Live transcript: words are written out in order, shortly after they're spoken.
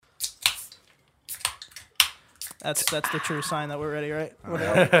That's the true sign that we're ready, right?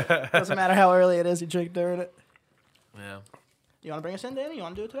 Doesn't matter how early it is, you drink during it. Yeah. You want to bring us in, Danny? You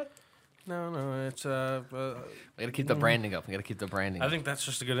want to do it today? No, it's We gotta keep the branding up. We gotta keep the branding. I think that's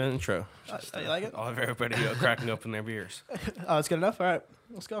just a good intro. You like it? I'll have everybody cracking open their beers. Oh, it's good enough? All right,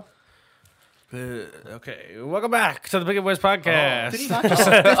 let's go. Okay, welcome back to the Picky Boys podcast. Did he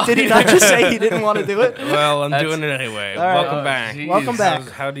not just say he didn't want to do it? Well, I'm doing it anyway. All right. Welcome back. Geez. Welcome back.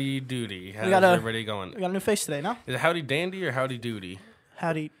 Howdy doody. How's got a- everybody going? We got a new face today, no? Is it howdy dandy or howdy doody?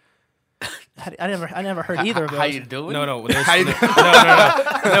 Howdy. I never heard either of those. How you doing? No. No.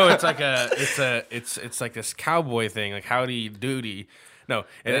 It's like it's like this cowboy thing, like howdy doody. No,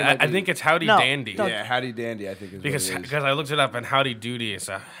 I think it's howdy No, dandy. don't- Yeah, Howdy Dandy, I think is Because what it is. I looked it up, and howdy doody is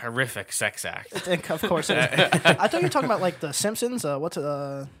a horrific sex act. Of course it is. I thought you were talking about like the Simpsons. What's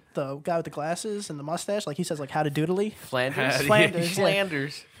the guy with the glasses and the mustache? Like he says like how to doodly. Flanders. Flanders. Yeah.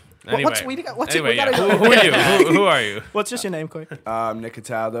 Flanders. Anyway, What's we anyway, gotta yeah. go. Who are you? Who are you? What's just your name, quick? Nick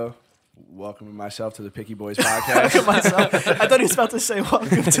Cataldo. Welcoming myself to the Picky Boys podcast. Myself. I thought he was about to say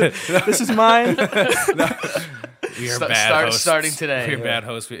welcome to this is mine. We are bad hosts. Starting today. We're bad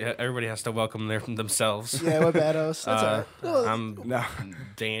hosts. Everybody has to welcome themselves. Yeah, we're bados. That's all right. I'm No.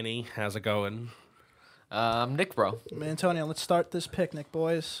 Danny. How's it going? Nick, bro. Antonio, let's start this picnic,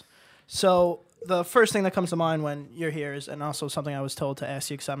 boys. So the first thing that comes to mind when you're here is, and also something I was told to ask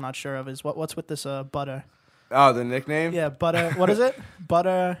you because I'm not sure of, is what's with this butter? Oh, the nickname? Yeah, butter. What is it?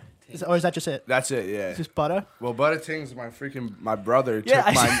 Butter. Or is that just it? That's it, yeah. Just butter? Well, Butter Tings, my brother,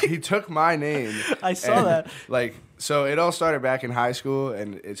 Yeah, he took my name. I saw and, that. Like, so it all started back in high school,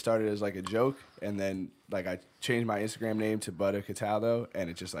 and it started as like a joke, and then like I changed my Instagram name to Butter Cataldo, and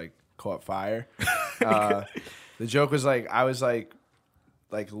it just like caught fire. The joke was like I was like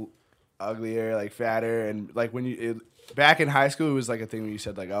uglier, like fatter, and like back in high school, it was like a thing when you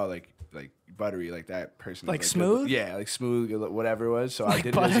said like, oh, like buttery, like that person. Like is, smooth? Good. Yeah, like smooth, whatever it was. So I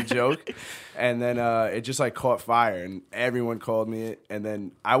did butter. it as a joke, and then it just like caught fire, and everyone called me it. And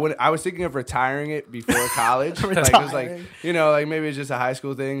then I was thinking of retiring it before college. Like it was like like maybe it's just a high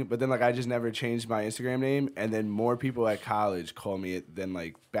school thing. But then like I just never changed my Instagram name, and then more people at college call me it than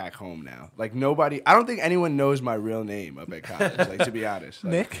like back home now. Like nobody, I don't think anyone knows my real name up at college. Like to be honest,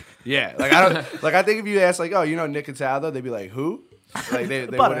 like, Nick? Yeah, like I don't like I think if you ask like, oh, you know Nick Cataldo, they'd be like, who? Like they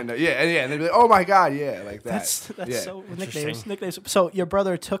wouldn't know. Yeah, and they'd be like, oh my god, yeah, like that. That's yeah. so Interesting. nicknames. So your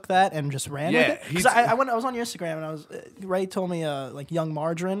brother took that and just ran with Yeah, it. Because I was on your Instagram and I was Ray told me like young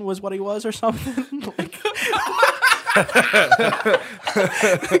margarine was what he was or something. Like,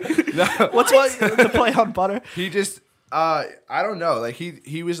 what's the play on butter? He just I don't know. Like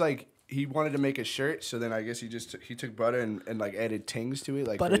he was like he wanted to make a shirt, so then I guess he took butter and like added tings to it,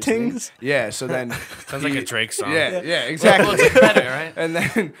 like Butter for his name. tings? Yeah. So then Sounds like a Drake song. yeah, exactly. Well, it's better, right? And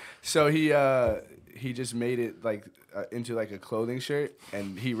then so he just made it like into like a clothing shirt,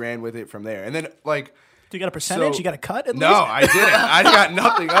 and he ran with it from there. And then like. Do you got a percentage? So- you got a cut at No, least? I didn't. I got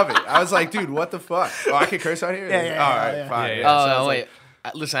nothing of it. I was like, dude, what the fuck? Oh, I can curse out here? Yeah, All right, yeah. fine. Yeah, Yeah, yeah. Oh, So I no, was wait.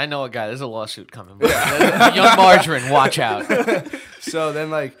 Listen, I know a guy. There's a lawsuit coming. Young margarine, watch out. So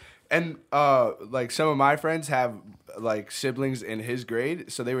then like some of my friends have like siblings in his grade,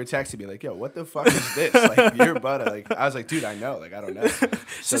 so they were texting me like, yo, what the fuck is this? Like your butter. Like I was like, dude, I know. Like I don't know.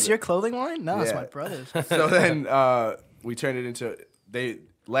 Is this your clothing line? No, it's Yeah. my brother's. So then we turned it into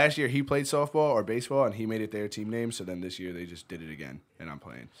last year he played softball or baseball and he made it their team name, so then this year they just did it again and I'm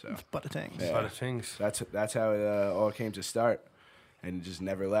playing. So Butter things. Yeah. Butter things. that's how it all came to start, and it just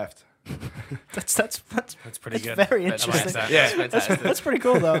never left. That's pretty it's good. very I like interesting. that. Yeah. Fantastic. That's pretty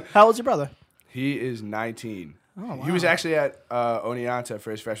cool though. How old's your brother? He is 19. Oh, wow. He was actually at Oneonta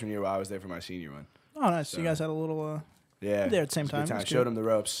for his freshman year while I was there for my senior one. Oh, nice. So you guys had a little Yeah. There at the same It was a good time. That's Showed good. him the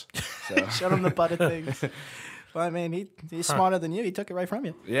ropes. So. showed him the butter things. Well, I mean, he's smarter than you. He took it right from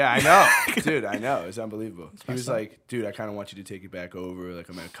you. Yeah, I know. Dude, I know. It's unbelievable. He was up. like, dude, I kind of want you to take it back over. Like,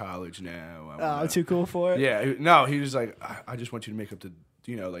 I'm at college now. I Oh, wanna-" too cool for it. Yeah. No, he was like, I just want you to make up the,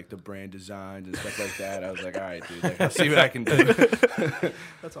 like the brand designs and stuff like that. I was like, all right, dude. Like, I'll see what I can do.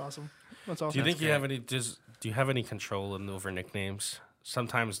 That's awesome. That's awesome. Do you think you have any? Do you have any control over nicknames?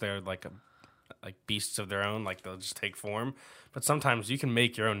 Sometimes they're like beasts of their own, like they'll just take form. But sometimes you can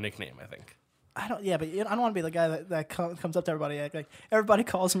make your own nickname. I think. I don't. Yeah, but I don't want to be the guy that comes up to everybody. Like everybody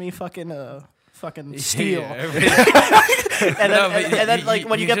calls me fucking Steel. Yeah, and then like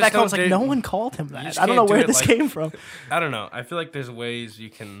when you get just back home, it's don't like do- no one called him that. just I don't know can't do where it this like- came from. I don't know. I feel like there's ways you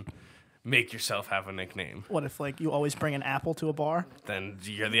can make yourself have a nickname. What if like you always bring an apple to a bar? Then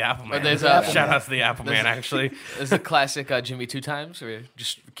you're the Apple Man. there's Shout out to the Apple Man, actually. There's the classic Jimmy 2 times where you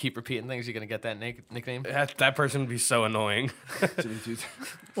just keep repeating things. You're gonna get that nickname. That person would be so annoying.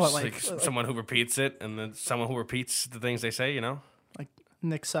 What Like someone who repeats it, and then someone who repeats the things they say. like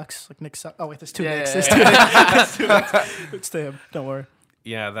Nick sucks? Like Nick sucks. Oh wait, there's two Yeah, Nicks. yeah, There's two Nicks. It's to him. Don't worry.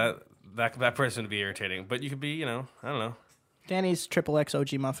 Yeah, that person would be irritating. But you could be, I don't know. Danny's triple X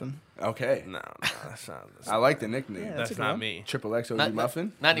OG muffin. Okay. No, that's not. I like the nickname. Yeah, That's a good not one. me. Triple X OG Not,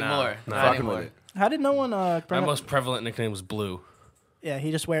 Muffin. Not anymore. No, Not Fucking anymore. with it. How did no one My bring up? most prevalent nickname was Blue. Yeah,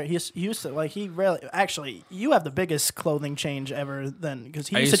 he used to like he rarely. Actually, you have the biggest clothing change ever. Then because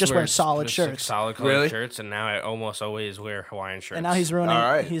he I used to just wear just solid like shirts, solid colored Really? shirts, and now I almost always wear Hawaiian shirts. and now he's ruining. All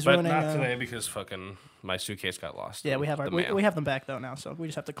right. He's but ruining. not today because fucking my suitcase got lost. Yeah, in we have the we mail. have them back though now, so we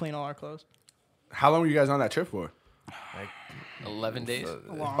just have to clean all our clothes. How long were you guys on that trip for? 11 days.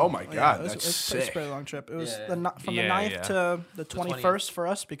 Long. Oh my God, it was, that's it was a pretty sick. pretty long trip. It was Yeah. from the Yeah, 9th yeah. to the 20th. 21st for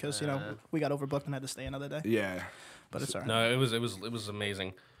us because we got overbooked and had to stay another day. Yeah. But it's alright. No, it was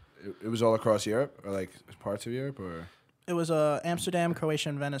amazing. It was all across Europe, or like parts of Europe, or It was Amsterdam, Croatia,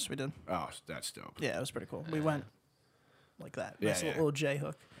 and Venice. We did. oh, that's dope. Yeah, it was pretty cool. We went like that. Yeah, Nice yeah. little J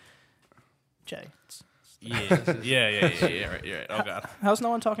hook. J. Yeah, yeah, right, you're right. Oh god, How's no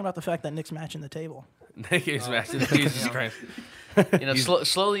one talking about the fact that Nick's matching the table? Nick is Jesus Christ.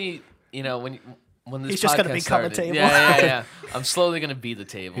 Slowly, when this He's just gonna podcast become a started- table. Yeah. I'm slowly gonna be the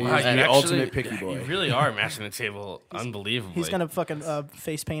table. Wow, And the actually- ultimate picky boy. You really are matching the table unbelievably. He's gonna fucking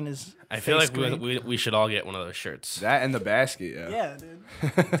face paint his. I feel face like green. we should all get one of those shirts. That and the basket. Yeah. Yeah,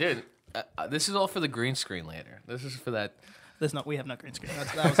 dude. dude, this is all for the green screen later. This is for that. We have no green screen.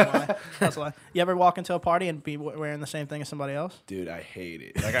 That was a lie. That was a lie. You ever walk into a party and be wearing the same thing as somebody else? Dude, I hate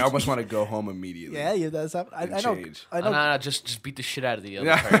it. Like I almost want to go home immediately. Yeah, you does that. I And know. change. I No, know. no, just beat the shit out of the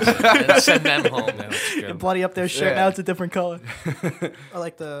other person and send them home. Yeah, that's You good. bloody up their shirt. Yeah. Now it's a different color. I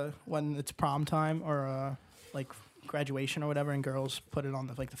like when it's prom time or like graduation or whatever, and girls put it on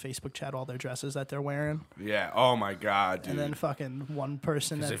the Facebook chat all their dresses that they're wearing, Yeah. Oh my God, dude. and then fucking one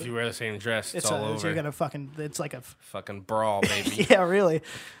person. Because That, if you wear the same dress, it's all over. You're gonna fucking. It's like a. Fucking brawl, baby. Yeah, really.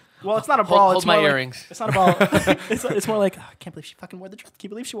 Well, it's not a brawl. Hold it's my more like- earrings. It's not a brawl. it's more like, I can't believe she fucking wore the dress. Can you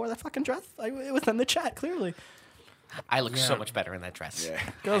believe she wore that fucking dress? It was in the chat, clearly. I look so much better in that dress. Yeah.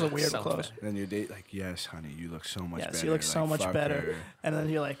 Girls are look weird so with clothes. bad. Then you date like, yes, honey, you look so much better. Yes, you look so Like, much fuck better. her. And then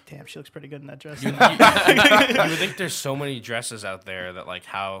you're like, damn, she looks pretty good in that dress. You would think there's so many dresses out there that what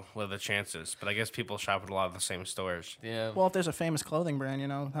are the chances? But I guess people shop at a lot of the same stores. Yeah. Well, if there's a famous clothing brand,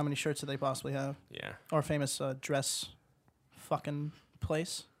 how many shirts do they possibly have? Yeah. Or a famous dress fucking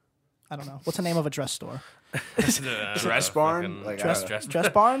place? I don't know. What's the name of a dress store? Dress barn? Like, Dress, dress- dress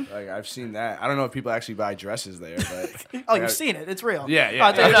barn? Like I've seen that. I don't know if people actually buy dresses there, but Oh, you've seen it. It's real. Yeah, Oh, yeah.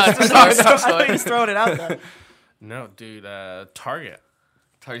 I thought you No, were it's a just- store, it's a I store. thought you was throwing it out there. No, dude. Target.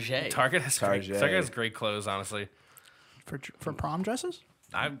 Target. Target has great, Target. Target has great clothes. Honestly, For prom dresses?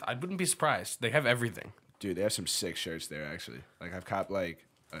 I wouldn't be surprised. They have everything. dude, they have some sick shirts there actually. Like I've copped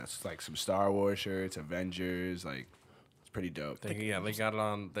it's like some Star Wars shirts, Avengers, like it's pretty dope. They got it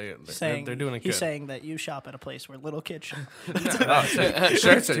on. They're doing it He's good. saying that you shop at a place where little kids should.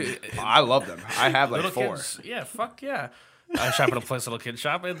 Shirts are, I love them. I have like Little 4. kids, yeah, fuck yeah. I shop at a place little kids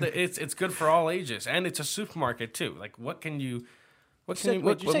shop. It's good for all ages, and it's a supermarket too. Like, what can you? What said- can you? wait,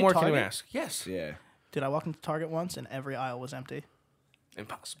 What, did you what say more can you Target? ask? Yes, Yeah. Dude, I walked into Target once and every aisle was empty.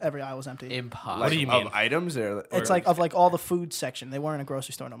 impossible. Every aisle was empty. Impossible. What do you mean? Of items or It's like of like all the food section. They weren't in a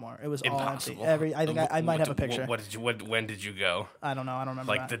grocery store no more. It was all empty. Impossible. I think I might have a picture. What did you? When did you go? I don't know. I don't remember.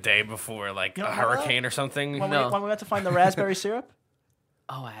 Like the that. day before, like You a don't remember that? hurricane or something? when, No. when we went to find the raspberry syrup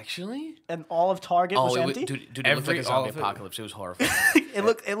Oh, actually? and all of Target was empty. Dude, it looked like a all zombie of it. apocalypse. It was horrifying. It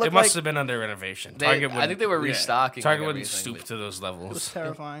looked It like must have been under renovation. Target I think they were wouldn't- restocking. Target like, wouldn't everything, stoop but- to those it was levels.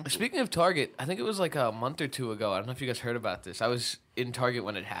 terrifying. Speaking of Target, I think it was like a month or two ago. I don't know if you guys heard about this. I was in Target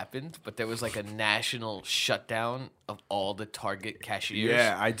when it happened, but there was like a national shutdown of all the Target cashiers.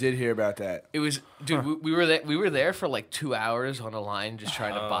 Yeah, I did hear about that. It was, dude. We were there. We were there for like 2 hours on a line, just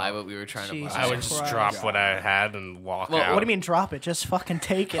trying to buy what we were trying Jesus to buy. I would just Christ. drop what I had and walk Well, out. What do you mean drop it? Just fucking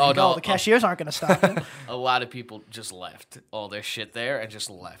take it. Oh, and go. no, The cashiers aren't gonna stop it. A lot of people just left all their shit there and just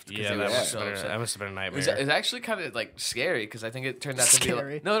left because Yeah, they that were must, so have been, upset. that must have been a It nightmare. was, it was actually kind of like scary because I think it turned out to be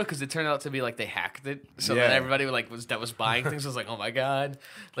Scary. like, no, because it turned out to be like they hacked it. So Yeah. then everybody that was buying things was like, oh my god,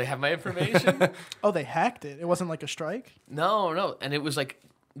 they have my information. Oh, they hacked it. It wasn't like a strike. No, and it was like,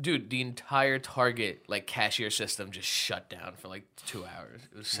 dude, the entire Target like cashier system just shut down for like 2 hours.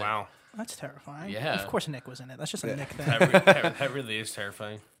 It was sick. Wow. That's terrifying. Yeah. Of course, Nick was in it. That's just a Nick thing. That really is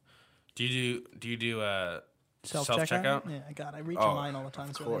terrifying. Do you do Self-checkout? Yeah, God, I reach in mine all the time.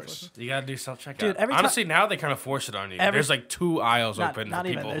 Of course. You gotta do self-checkout. Dude, every honestly, now they kind of force it on you. There's like 2 aisles open Not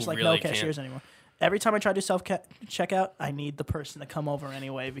for even. people There's who like really no cashiers anymore. Every time I try to do self-checkout, I need the person to come over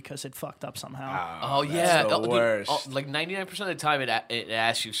anyway because it fucked up somehow. Oh that's yeah, the worst. like 99% of the time it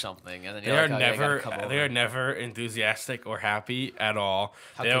asks you something, and then They you're are like, oh, yeah, I gotta come they are over. never enthusiastic or happy at all.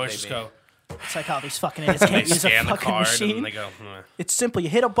 How They could always they just be? go. It's like how these fucking idiots They can't use a scan the fucking card machine. and they go. "Hmm." It's simple. You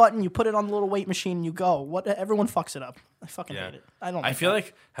hit a button, you put it on the little weight machine, and you go. What? Everyone fucks it up. I fucking Yeah. hate it. I don't. I like feel that.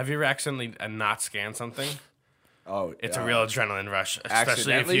 like, have you ever accidentally not scanned something? Oh, It's a real adrenaline rush, especially if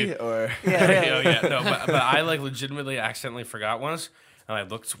accidentally you. or Yeah, really. Oh, yeah, no, but I like legitimately accidentally forgot once, and I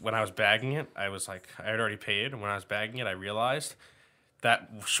looked when I was bagging it. I was like, I had already paid, and when I was bagging it, I realized that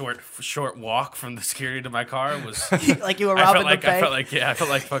short walk from the security to my car was. like you were I robbing felt like the bank. I felt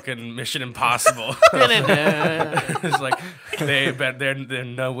like fucking Mission Impossible. It's like they're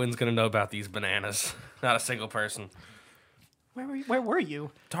no one's gonna know about these bananas. Not a single person. Where were you?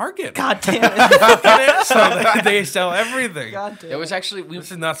 Target. God damn it! So they sell everything. God damn There was it. actually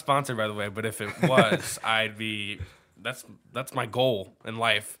This is not sponsored, by the way, but if it was, I'd be. That's my goal in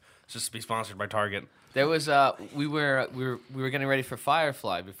life, just to be sponsored by Target. There was we were getting ready for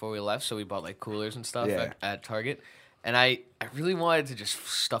Firefly before we left, so we bought like coolers and stuff Yeah. at Target, and I really wanted to just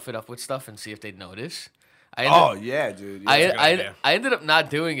stuff it up with stuff and see if they'd notice. I ended, yeah, dude. I, a good I, idea. I ended up not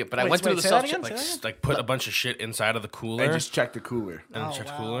doing it, but I Wait, went through wait, the say that self again? check. Say that Like put a bunch of shit inside of the cooler and just check the cooler. and Oh, check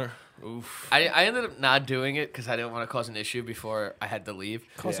the wow. cooler. Oof. I ended up not doing it because I didn't want to cause an issue before I had to leave.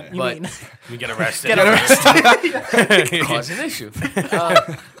 Yeah. You But- mean We get arrested. Cause an issue.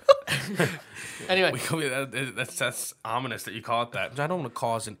 Anyway, That's ominous that you call it that. I don't want to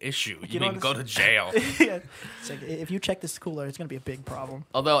cause an issue. You don't mean go to jail? yeah. It's like if you check this cooler, it's gonna be a big problem.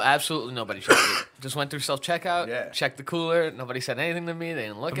 although absolutely nobody checked it. Just went through self checkout, Yeah. checked the cooler. Nobody said anything to me. They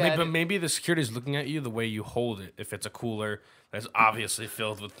didn't look at But it. maybe the security is looking at you the way you hold it. If it's a cooler that's obviously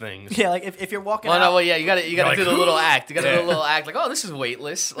filled with things. Yeah, like if you're walking Well, out, no, well, yeah, you gotta like, do the little act. You gotta do Yeah. the little act, like, oh, this is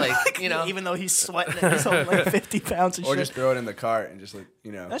weightless, like you know. even though he's sweating and he's only like 50 pounds and Or shit. just throw it in the cart and just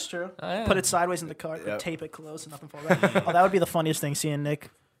That's true. Oh, yeah. Put it sideways in the cart, Yep. tape it close, and nothing falls out. Oh, that would be the funniest thing, seeing Nick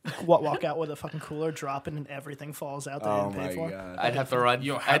walk out with a fucking cooler, dropping, and everything falls out that Oh he didn't my pay for. god. I'd have to run.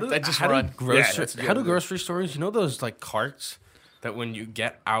 Yo, I'd just how run. Do grocery, Yeah, that's a good how do idea. grocery stores? You know those like carts that when you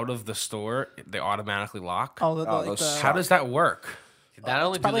get out of the store, they automatically lock. Oh, like those the, suck. How does that work? Not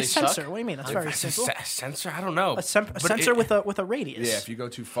only do probably they a sensor. suck, What do you mean? That's very A simple. sensor? I don't know. A But sensor it- with a radius. Yeah, if you go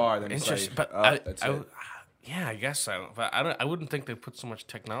too far, then it's Interesting, like, but that's I it. yeah, I guess so. But I wouldn't think they put so much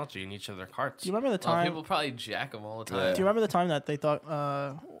technology in each of their carts. Do you remember the well, time? people probably jack them all the time. Yeah. Do you remember the time that they thought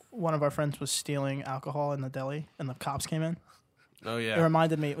one of our friends was stealing alcohol in the deli and the cops came in? Oh It yeah.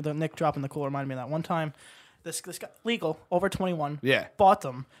 reminded me, the Nick dropping the cooler reminded me of that one time. This guy, legal, over 21, Yeah. bought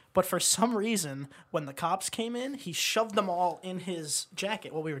them. But for some reason, when the cops came in, he shoved them all in his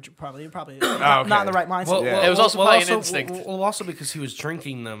jacket. Well, we were probably not in the right mindset. Well, Yeah. It was also probably an also, instinct. Well, also because he was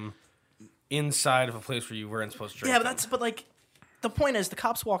drinking them inside of a place where you weren't supposed to drink. yeah, but them. but like, the point is, the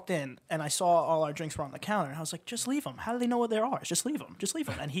cops walked in, and I saw all our drinks were on the counter, and I was like, just leave them. How do they know what they're ours? Just leave them. Just leave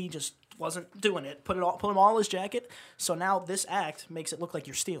them. And he just wasn't doing it. Put them all in his jacket. So now this act makes it look like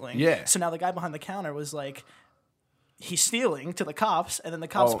you're stealing. Yeah. So now the guy behind the counter was like, he's stealing to the cops, and then the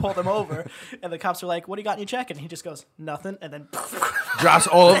cops Oh. pulled him over, and the cops were like, what do you got in your jacket? And he just goes, nothing, and then Drops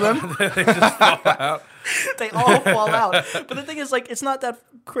all of them. they all fall out. But the thing is, like, it's not that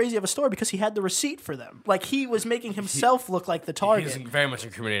crazy of a story because he had the receipt for them. Like, he was making himself look like the target. He's very much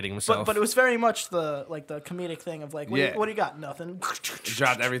incriminating himself. But it was very much the comedic thing of like, what, Yeah. do you got? Nothing.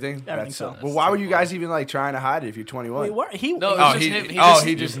 Dropped everything. Everything fell. Well, why were you guys even like trying to hide it if you're 21? We were, he No, it was Oh, just he- him. oh, just,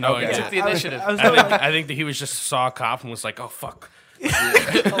 he just- no okay. idea. took the I was- initiative. I was I doing think, like, I think that he was just saw a cop and was like, "Oh fuck."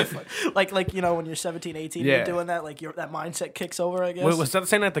 like you know when you're 17, 18, Yeah. you're doing that, like that mindset kicks over, I guess. Wait, was that the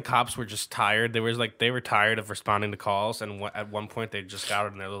same night the cops were just tired? They were tired of responding to calls, and at one point they just got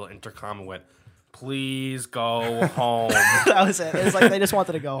on their little intercom and went, "Please go home." That was it. It was like they just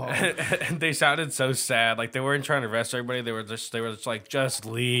wanted to go home. And they sounded so sad. Like they weren't trying to arrest everybody. They were just like, "Just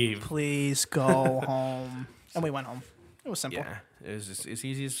leave." Please go home. And we went home. It was simple. Yeah, it's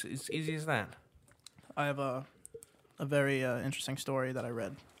easy as that. I have a very interesting story that I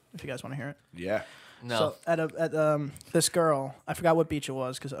read. If you guys want to hear it. Yeah. No. So at this girl, I forgot what beach it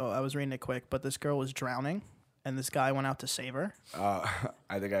was because I was reading it quick, but this girl was drowning, and this guy went out to save her.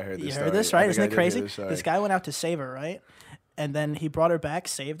 I think I heard this. You story. heard this, I right? think Isn't I it did crazy? hear story. This guy went out to save her, right? And then he brought her back,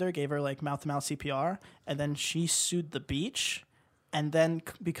 saved her, gave her like mouth-to-mouth CPR, and then she sued the beach. And then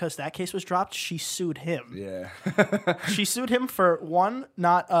because that case was dropped, she sued him. Yeah. She sued him for one,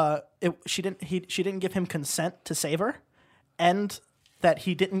 she didn't give him consent to save her, and that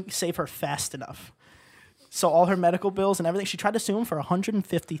he didn't save her fast enough. So all her medical bills and everything, she tried to sue him for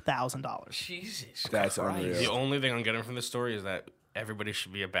 $150,000. Jesus That's Christ. unreal. The only thing I'm getting from this story is that everybody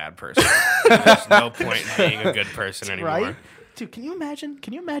should be a bad person. There's no point in being a good person anymore. Right? Dude, can you imagine?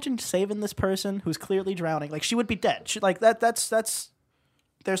 Can you imagine saving this person who's clearly drowning? Like she would be dead. She, like that's.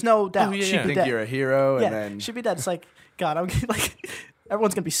 There's no doubt. yeah, She'd yeah. be think dead. you're a hero, Yeah, and then she'd be dead. It's like God. I'm like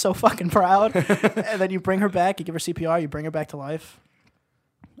everyone's gonna be so fucking proud. And then you bring her back. You give her CPR. You bring her back to life.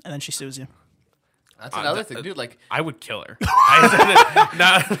 And then she sues you. That's another thing, dude. Like, I would kill her. I'd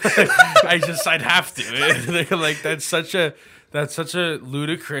have to. Like that's such a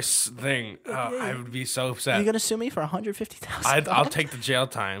ludicrous thing. I would be so upset. You're gonna sue me for $150,000? I'll take the jail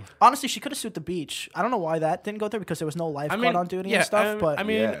time. Honestly, she could have sued the beach. I don't know why that didn't go through because there was no lifeguard on duty and stuff. But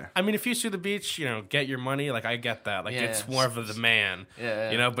Yeah. I mean, if you sue the beach, get your money. Like I get that. Like it's more of a demand.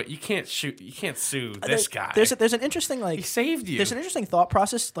 Yeah. But you can't sue this guy. There's an interesting he saved you. There's an interesting thought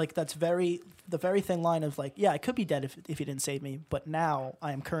process like that's the very thin line of like, yeah, I could be dead if he didn't save me, but now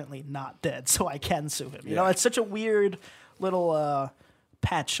I am currently not dead, so I can sue him. You know, it's such a weird little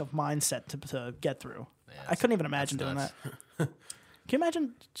patch of mindset to get through. I couldn't even imagine doing that. Can you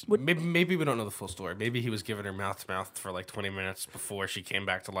imagine? Maybe we don't know the full story. Maybe he was giving her mouth to mouth for like 20 minutes before she came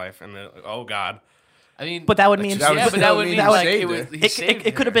back to life, and then, oh God. I mean, But that would mean that would mean like saved it was. her. He saved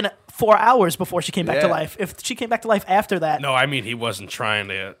it could have her. been 4 hours before she came back to Yeah. life. If she came back to life after that, No, I mean he wasn't trying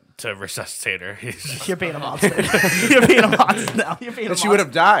to resuscitate her. He's just, you're being a monster. You're being a monster now. You're being a and she would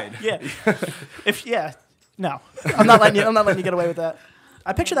have died. Yeah. No. I'm not letting you get away with that.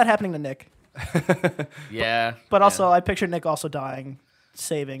 I picture that happening to Nick. Yeah. But yeah. also I picture Nick also dying,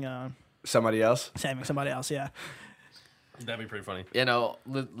 saving Somebody else. somebody else, yeah. that'd be pretty funny.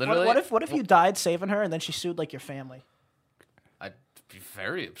 Literally. What if you died saving her and then she sued like your family? I'd be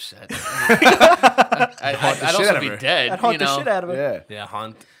very upset. I'd shit also out of be her. dead. I'd haunt you the know? shit out of her. Yeah. Yeah,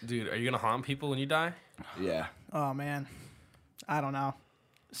 haunt, dude. Are you gonna haunt people when you die? Yeah. Oh man. I don't know.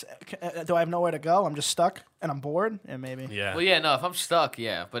 Do I have nowhere to go? I'm just stuck and I'm bored? Yeah, maybe. Yeah. Well, yeah, no. If I'm stuck,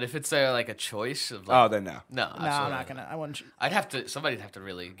 yeah. But if it's like a choice of like, Oh, then no. no, No, I'm absolutely not gonna. I wouldn't. I'd have to. Somebody'd have to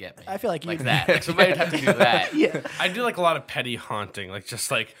really get me. I feel like like you'd- that. Like, somebody'd have to do that. Yeah. I do like a lot of petty haunting, like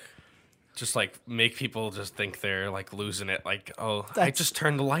just make people just think they're like losing it. Like, oh, I That's- just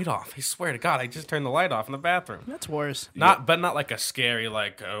turned the light off. I swear to God, I just turned the light off in the bathroom. That's worse. But not like a scary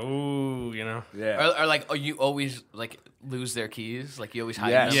like, oh, Yeah. Or like, oh, you always like lose their keys. Like you always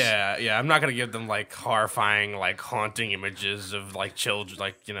hide Yes. them. Yeah. I'm not gonna give them like horrifying, like haunting images of like children,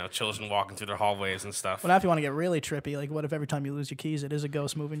 children walking through their hallways and stuff. Well, now if you want to get really trippy, like what if every time you lose your keys, it is a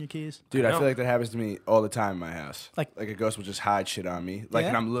ghost moving your keys? Dude, I know. feel like that happens to me all the time in my house. Like- a ghost will just hide shit on me. Like, Yeah?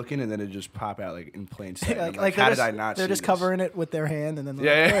 and I'm looking, and then it just pop out like in plain sight. And I'm like how they're did I just, not? they're see just this? covering it with their hand and then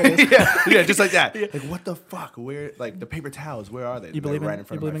Yeah, there it is. yeah, just like that. Like, what the fuck? Where? Like the paper towels? Where are they? You believe They're in- in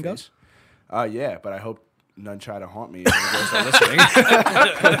front you of believe my in face. Yeah, but I hope none try to haunt me. And the ghosts are listening.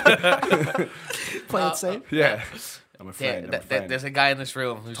 Play it safe. Yeah, I'm a Yeah, friend. I'm a friend. there's a guy in this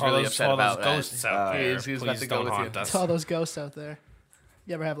room who's all really those, upset all those about ghosts that. out there. He's about Please to go don't with you. haunt us. To all those ghosts out there.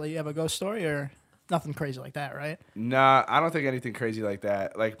 You have a ghost story or nothing crazy like that, right? Nah, I don't think anything crazy like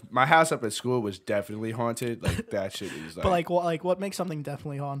that. Like my house up at school was definitely haunted. Like that shit is like. But what makes something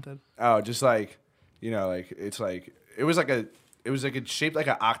definitely haunted? Oh, just like, like it's like it was like shaped like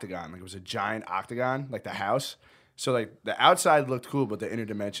an octagon. Like it was a giant octagon, like the house. So like the outside looked cool, but the inner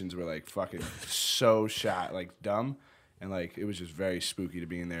dimensions were like fucking so shot, like dumb. And like it was just very spooky to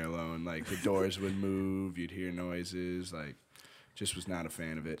be in there alone. Like the doors would move, you'd hear noises, like just was not a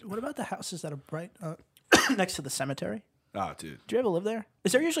fan of it. What about the houses that are right next to the cemetery? Oh, dude. Do you ever live there?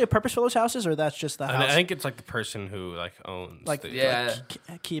 Is there usually a purpose for those houses, or that's just the And house I think it's like the person who like owns. Like- the, Yeah.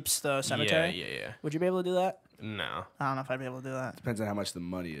 keeps the cemetery? Yeah. Would you be able to do that? No. I don't know if I'd be able to do that. Depends on how much the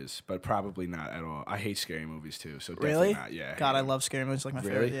money is, but probably not at all. I hate scary movies too, so Really? definitely not. Yeah. God, hate I them. love scary movies. Like my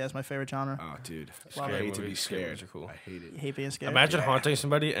Really? favorite. Yeah, it's my favorite genre. Oh, dude. Love I it. hate to be Scary scared. movies are cool. I hate it. You hate being scared. Imagine haunting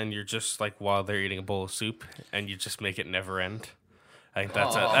somebody and you're just like while they're eating a bowl of soup and you just make it never end. I think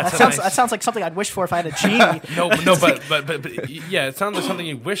that's that sounds like something I'd wish for if I had a genie. no, but yeah, it sounds like something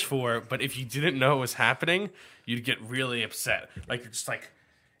you wish for. But if you didn't know it was happening, you'd get really upset. Like you're just like,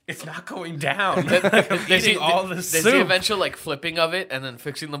 it's not going down. Like, I'm eating all this There's soup. the eventual like flipping of it and then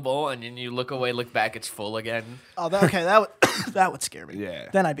fixing the bowl, and then you look away, look back, it's full again. Oh, that would that would scare me. Yeah.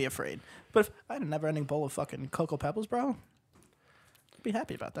 Then I'd be afraid. But if I had a never-ending bowl of fucking Cocoa Pebbles, bro, I'd be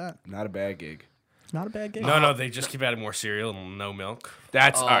happy about that. Not a bad gig. It's not a bad gig. No, they just keep adding more cereal and no milk.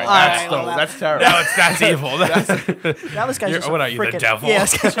 That's all right. well, That's terrible. No, that's evil. Now this guy's just what a are you, the frickin- devil? Yeah,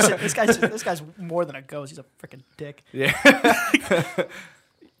 this guy's more than a ghost. He's a freaking dick. Yeah.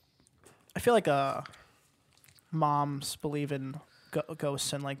 I feel like moms believe in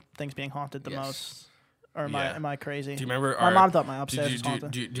ghosts and like things being haunted the Yes. most. Or am I crazy? Do you remember my mom thought my upstairs was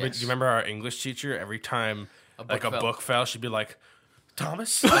haunted. Do you remember our English teacher? Every time a book fell, she'd be like,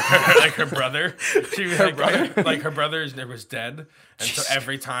 Thomas, like her brother. She'd be like her brother was dead, and so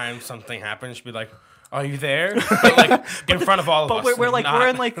every time something happened, she'd be like, "Are you there?" But like in front of all of us. But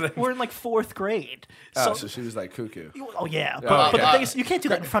we're in like fourth grade. So she was like cuckoo. Oh yeah, but the thing is, you can't do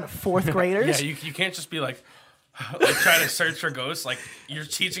that in front of fourth graders. Yeah, you can't just be like trying to search for ghosts. Like you're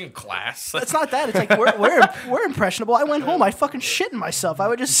teaching a class. It's not that. It's like we're impressionable. I went home. I fucking shit in myself. I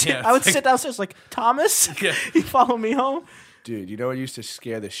would just sit downstairs like Thomas. Yeah. You follow me home. Dude, you know what used to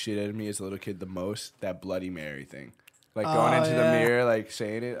scare the shit out of me as a little kid the most? That Bloody Mary thing. Like going into the mirror, like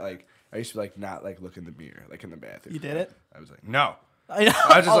saying it. Like I used to like not like look in the mirror, like in the bathroom. You did it? I was like, no. I know.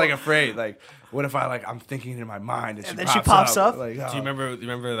 I was just like afraid. Like, what if I'm thinking in my mind and then she pops up? Like, Do you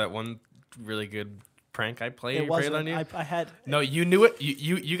remember that one really good prank I played? It wasn't. On you? I had. No, you knew it.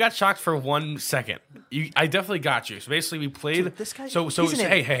 You got shocked for 1 second. I definitely got you. So basically, we played. Dude, this guy. So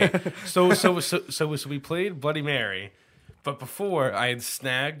we played Bloody Mary, but before I had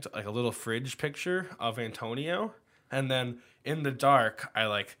snagged like a little fridge picture of Antonio, and then in the dark I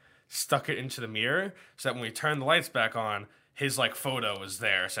like stuck it into the mirror so that when we turned the lights back on, his like photo was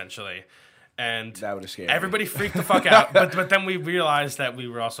there essentially. And that would have scared everybody freaked the fuck out. But then we realized that we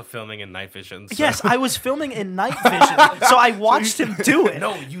were also filming in night vision. So. Yes, I was filming in night vision, so I watched him do it.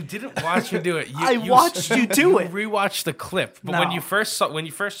 No, you didn't watch him do it. I watched you do it. Rewatched the clip, but when you first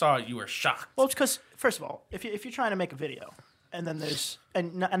saw it, you were shocked. Well, it's because first of all, if you're trying to make a video, and then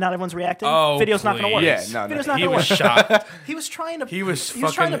not everyone's reacting, video's not going to work. Yeah, no, video's not he going to was work. shocked. He was trying to. He was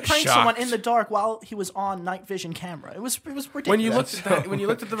trying to fucking prank shocked. someone in the dark while he was on night vision camera. It was ridiculous. When you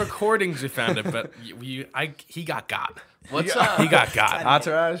looked at the recordings, we found it, but he got. What's He got.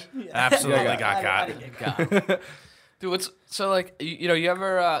 Entourage? Absolutely got. God. Dude, you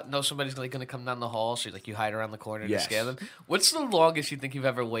ever know somebody's like gonna come down the hall, so you hide around the corner to scare them? What's the longest you think you've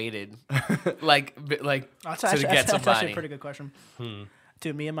ever waited, like That's to actually, get that's actually somebody? a pretty good question.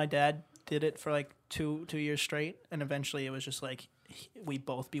 Dude, me and my dad did it for like two years straight, and eventually it was just like we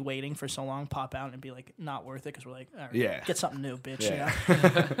both be waiting for so long, pop out and be like not worth it because we're like, all right, get something new, bitch. Yeah. You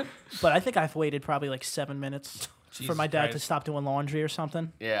know? But I think I've waited probably like 7 minutes for my dad to Christ. stop doing laundry or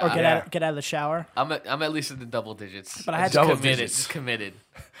something, Yeah, or get out of the shower. I'm at least in the double digits. But I had Double committed. digits. Committed.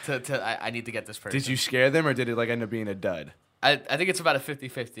 To I need to get this person. Did you scare them or did it like end up being a dud? I think it's about a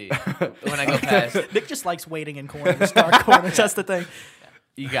 50-50 when I go past. Nick just likes waiting in corners, dark corners. That's the thing.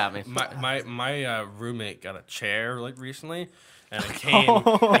 You got me. My roommate got a chair like recently, and it came. No.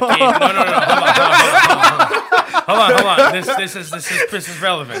 Hold on. This is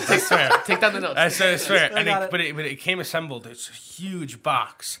relevant. I swear. Take down the notes. I swear. But it came assembled. It's a huge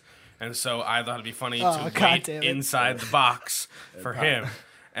box, and so I thought it'd be funny to God wait damn it. inside the box for him.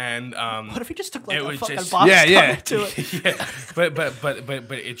 And What if he just took like it a was fucking just- box Yeah. to it? yeah,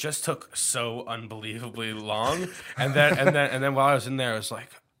 but it just took so unbelievably long, and then while I was in there, I was like,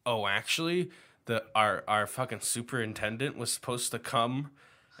 oh, actually, our fucking superintendent was supposed to come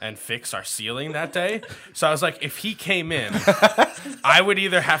and fix our ceiling that day. So I was like, if he came in, I would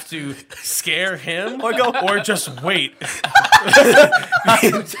either have to scare him or just wait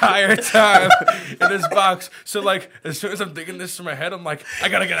the entire time in this box. So like, as soon as I'm thinking this in my head, I'm like, I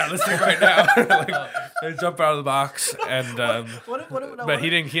gotta get out of this thing right now. Like, I jump out of the box, and but he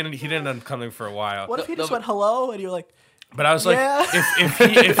didn't end up coming for a while. What if he just went hello and you're like, But I was like, Yeah. if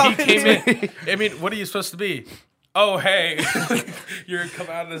he came in, I mean, what are you supposed to be? Oh, hey, you're come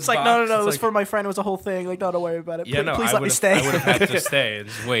out of this. it's like, box. no, it It's was like, for my friend. It was a whole thing. Like, no, don't worry about it. yeah, no, Please I let me would've- stay. I would have had to stay and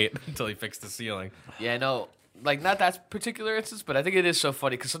just wait until he fixed the ceiling. Yeah, no, like not that particular instance, but I think it is so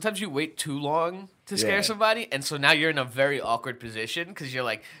funny because sometimes you wait too long to scare Yeah. somebody, and so now you're in a very awkward position because you're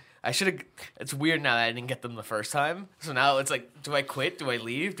like, I should have. It's weird now that I didn't get them the first time. So now it's like, do I quit? Do I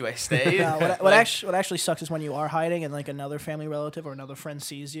leave? Do I stay? No, what Like, actually sucks is when you are hiding and like another family relative or another friend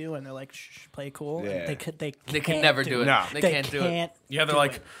sees you and they're like, shh, play cool. Yeah. And they they can can't never do it. No. They They can't do it. Yeah, they're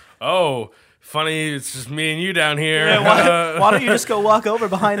like, oh, funny, it's just me and you down here. Yeah, why don't you just go walk over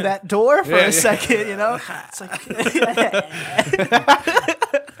behind that door for a second, you know? It's like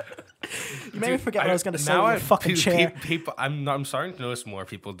you made me forget what I was going to say. Your fucking chair. People, I'm starting to notice more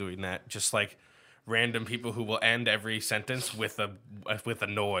people doing that. Just like random people who will end every sentence with a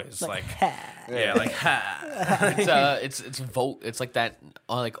noise, like yeah, like ha. It's like that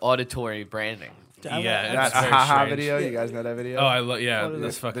like auditory branding. Yeah, That it's very ha strange. video. You guys know that video? Oh, I love What is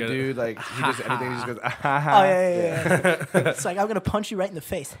that's it? fucking the dude, like, he just anything, he just goes, Oh, yeah. It's like, I'm going to punch you right in the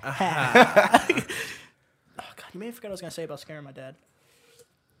face. Oh, God. You made me forget what I was going to say about scaring my dad.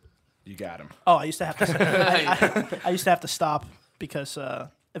 You got him. Oh, I used to have to. I used to have to stop because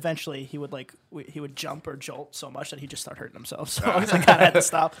eventually he would he would jump or jolt so much that he just started hurting himself. So I was like, kind of had to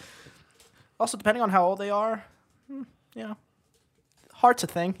stop. Also, depending on how old they are, heart's a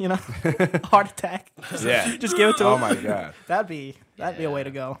thing, heart attack. Yeah. Just give it to Oh him. my god. That'd be a way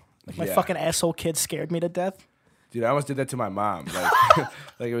to go. Like my fucking asshole kid scared me to death. Dude, I almost did that to my mom.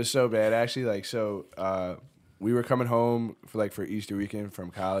 Like it was so bad actually. We were coming home for Easter weekend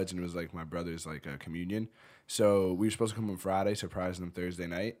from college, and it was like my brother's communion. So we were supposed to come on Friday, surprising them Thursday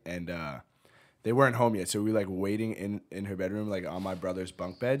night, and they weren't home yet. So we were waiting in her bedroom, on my brother's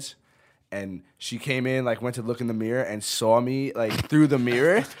bunk beds. And she came in, went to look in the mirror and saw me through the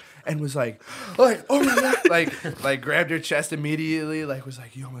mirror, and was oh my god, grabbed her chest immediately, was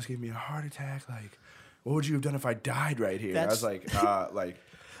you almost gave me a heart attack. What would you have done if I died right here? I was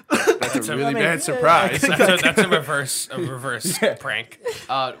that's a really bad surprise. That's a reverse prank.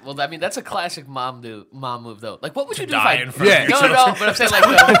 Well, that's a classic mom move though. What would you do if Die I? in front of your No, but I'm saying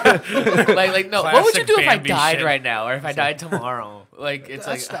no. What would you Classic do if I Bambi died shit. right now, or if I died tomorrow? It's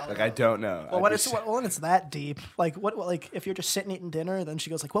I don't know. Well, when it's that deep, if you're just sitting eating dinner, then she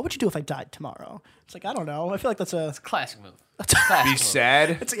goes what would you do if I died tomorrow? It's I don't know. I feel like that's a classic move. be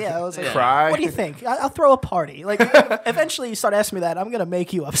sad. I was Cry. what do you think? I'll throw a party. Eventually you start asking me that, I'm gonna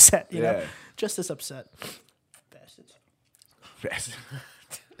make you upset. You know, just as upset. Bastards.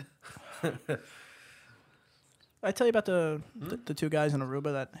 I tell you about the two guys in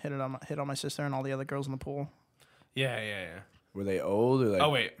Aruba that hit on my sister and all the other girls in the pool. Yeah. Were they old or Oh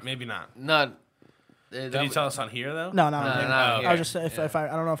wait, maybe not. No. Did you tell us on here though? No. not I was just if I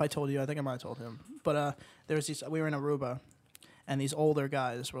don't know if I told you. I think I might have told him. But there was these. We were in Aruba, and these older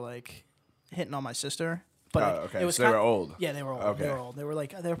guys were hitting on my sister. But okay. it was So they were old. Yeah, they were old. Okay. They were old. They were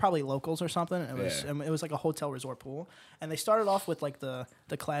they were probably locals or something. It was a hotel resort pool, and they started off with the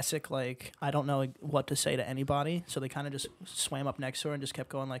classic I don't know what to say to anybody, so they kind of just swam up next to her and just kept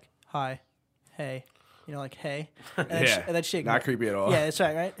going hi, hey, hey, and then she ignored, not creepy at all. Yeah, that's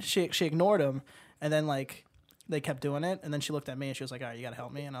right. She ignored him, and then they kept doing it, and then she looked at me and she was all right, you gotta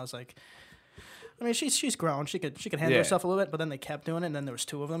help me, and I was I mean, she's grown. She could handle herself a little bit, but then they kept doing it, and then there was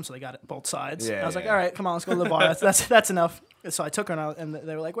two of them, so they got it both sides. Yeah, I was all right, come on, let's go to the bar. That's enough. So I took her, and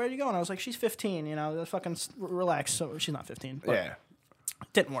they were where are you going? I was she's 15, fucking relax. So she's not 15. But Yeah.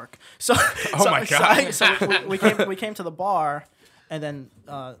 didn't work. So my God. So we came to the bar, and then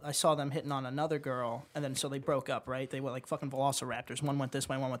I saw them hitting on another girl, and then so they broke up, right? They were fucking velociraptors. One went this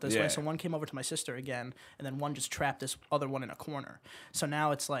way, one went this way. So one came over to my sister again, and then one just trapped this other one in a corner. So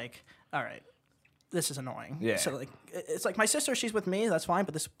now it's all right, this is annoying. Yeah. So it's my sister, she's with me, that's fine,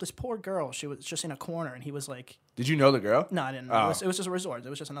 but this poor girl, she was just in a corner, and he was Did you know the girl? no, I didn't know. It was just a resort. It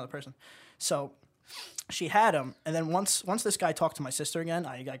was just another person. So she had him, and then once this guy talked to my sister again,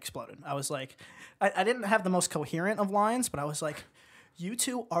 I exploded. I was I didn't have the most coherent of lines, but I was you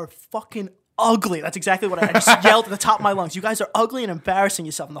two are fucking ugly. That's exactly what I just yelled at the top of my lungs. You guys are ugly and embarrassing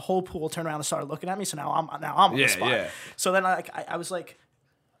yourself. And the whole pool turned around and started looking at me. So now I'm on the spot. Yeah. So then I was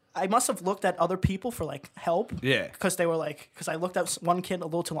I must have looked at other people for help. Yeah. Because they were because I looked at one kid a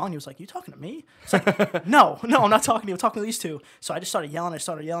little too long. He was you talking to me? It's no, I'm not talking to you. I'm talking to these two. So I just started yelling. I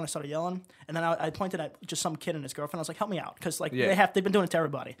started yelling. And then I pointed at just some kid and his girlfriend. I was help me out. Because they've been doing it to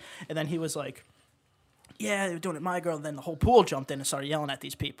everybody. And then he was yeah, they were doing it to my girl. And then the whole pool jumped in and started yelling at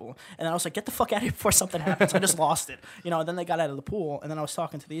these people. And then I was get the fuck out of here before something happens. I just lost it. And then they got out of the pool. And then I was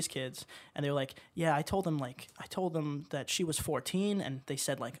talking to these kids. And they were yeah, I told them that she was 14. And they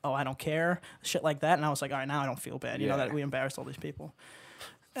said oh, I don't care. Shit like that. And I was all right, now I don't feel bad. That we embarrassed all these people.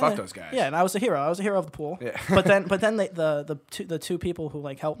 Fuck those guys. Yeah, and I was the hero. I was the hero of the pool. Yeah. but then the two people who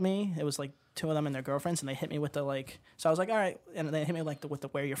helped me, it was two of them and their girlfriends. And they hit me with the So I was all right. And they hit me with the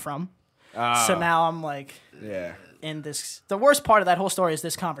where you're from. So now I'm in this. The worst part of that whole story is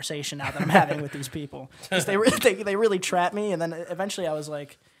this conversation now that I'm having with these people, because they really trap me, and then eventually I was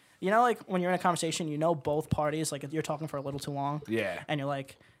when you're in a conversation, both parties, you're talking for a little too long, and you're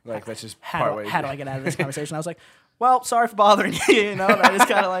let's just how do I get out of this conversation? I was well, sorry for bothering you, and I just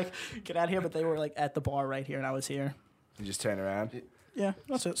kind of get out of here, but they were at the bar right here, and I was here. You just turn around. Yeah,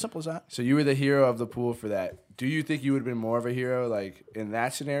 that's it. Simple as that. So you were the hero of the pool for that. Do you think you would have been more of a hero in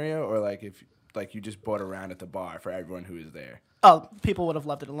that scenario, or if you just bought around at the bar for everyone who was there? Oh, people would have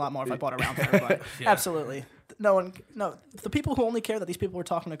loved it a lot more if I bought around for everybody. Absolutely. No. The people who only care that these people were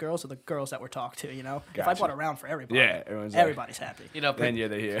talking to girls are the girls that were talked to. If I Gotcha. bought around for everybody, everybody's happy. Then you're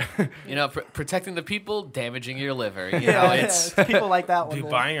the hero. Protecting the people, damaging your liver. It's people like that one.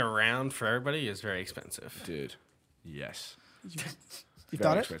 Buying around for everybody is very expensive. Dude. Yes. You've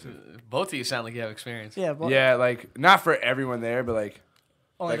done it? Expensive. Both of you sound like you have experience. Yeah. Well, Yeah, not for everyone there, but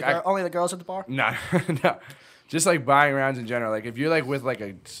only the girls at the bar? no, just like buying rounds in general. Like if you're like with like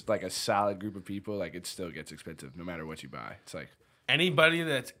a solid group of people, like it still gets expensive no matter what you buy. It's like Anybody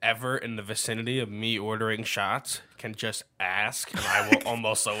that's ever in the vicinity of me ordering shots can just ask, and I will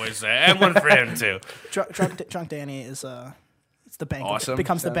almost always say, and one for him too. Drunk Danny is it's the bank. Awesome.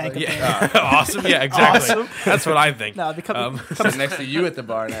 Becomes the Sounds bank like- of Danny. Awesome, yeah, exactly. Awesome. That's what I think. No, it becomes sitting next to you at the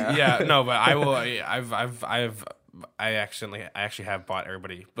bar now. Yeah, no, but I will. I actually have bought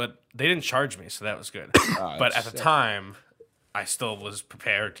everybody, but they didn't charge me, so that was good. But at the time, I still was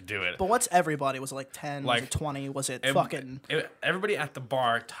prepared to do it. But what's everybody? Was it like 10? Was Like, it 20? Was it Ev- fucking... everybody at the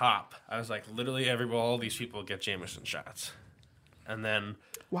bar top. I was like, literally, all these people get Jameson shots, and then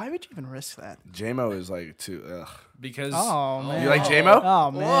Why would you even risk that? JMO is like too. Ugh. because Oh, man. You like JMO?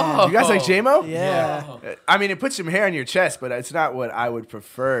 Oh, man. You guys like JMO? Yeah. I mean, it puts some hair on your chest, but it's not what I would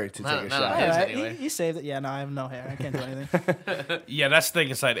prefer to take a no, shot. All Yes, right, anyway. you saved it. Yeah, no, I have no hair. I can't do anything. yeah, that's the thing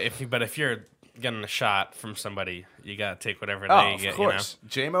inside. If you're getting a shot from somebody, you gotta take whatever Oh, they of get. course.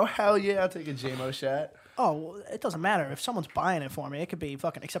 JMO, hell yeah, I'll take a JMO shot. Oh, well, it doesn't matter. If someone's buying it for me, it could be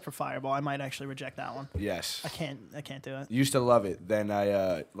fucking, except for Fireball. I might actually reject that one. Yes. I can't do it. Used to love it. Then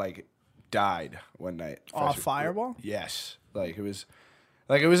I died one night. Off Fireball? Yes. Like it was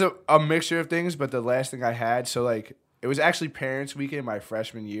a mixture of things, but the last thing I had, so like it was actually parents' weekend my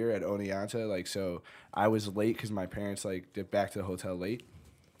freshman year at Oneonta. Like so I was late because my parents like dipped back to the hotel late.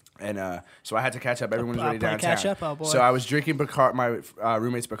 And so I had to catch up. Everyone was already play downtown. catch up? Oh, boy. So I was drinking my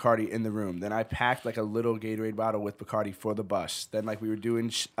roommate's Bacardi in the room. Then I packed like a little Gatorade bottle with Bacardi for the bus. Then like we were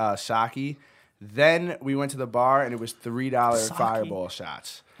doing sake. Then we went to the bar and it was $3 Sake. Fireball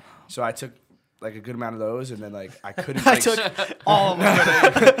shots. So I took like a good amount of those, and then like I couldn't I like, took all of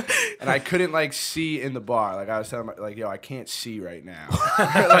them. and I couldn't like see in the bar. Like I was telling like, yo, I can't see right now.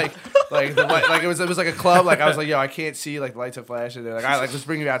 like it was like a club. Like I was like, yo, I can't see. Like the lights are flashing. They're like, all right, like let's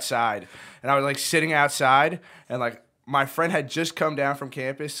bring you outside. And I was like sitting outside, and like my friend had just come down from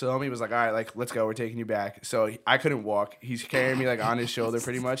campus, so he was like, all right, like let's go. We're taking you back. So I couldn't walk. He's carrying me like on his shoulder,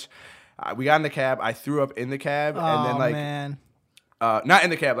 pretty much. We got in the cab. I threw up in the cab, and then like. Man. Not in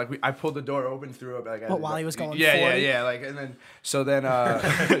the cab. Like I pulled the door open, threw up. Like While he was going yeah, 40? yeah. Like and then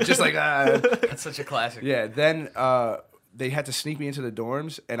just like That's such a classic. yeah. Then they had to sneak me into the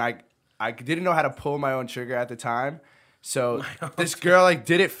dorms, and I didn't know how to pull my own trigger at the time, so this girl like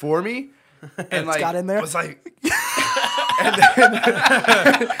did it for me, and like got in there? was like,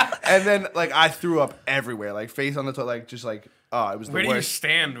 and then like I threw up everywhere, like face on the toilet, like just like it was the Where do you worst.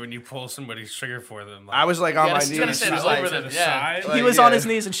 stand when you pull somebody's trigger for them? Like, I was like on Yeah, my I was knees. gonna say, She was it was like, over to them, the yeah. side. Like, He was on yeah. his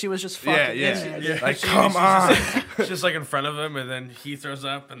knees, and she was just fucking Yeah, in there. yeah. dude. Like, come on. just like in front of him, and then he throws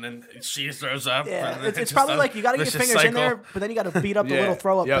up, and then she throws up. Yeah, and then it's just probably a like you got to get your vicious fingers in cycle. there, but then you got to beat up the Yeah. little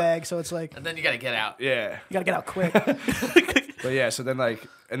throw up Yep. bag, so it's like you And then you gotta get out. Yeah. got to get out quick. But yeah, so then like,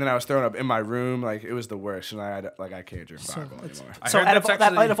 and then I was throwing up in my room, like it was the worst, and I can't drink Fireball anymore. I So heard out of, that's that,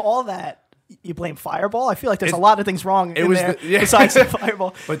 actually- out of all that, you blame Fireball? I feel like there's a It's- lot of things wrong in was there the- yeah. besides the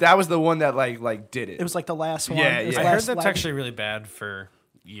Fireball. But that was the one that like did it. It was like the last one. Yeah, It was yeah. the I heard last that's leg. actually really bad for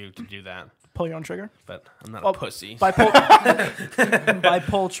you to do that, Pull your own trigger. but I'm not Well, a pussy. By pull, by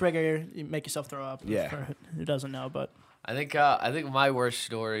pull trigger, you make yourself throw up. Yeah. For who doesn't know, but I think my worst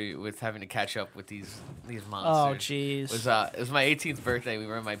story with having to catch up with these oh monsters jeez, was it was my 18th birthday. We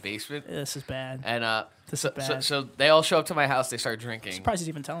were in my basement, this is bad. and This so, is so bad. so they all show up to my house. They start drinking, Surprised he's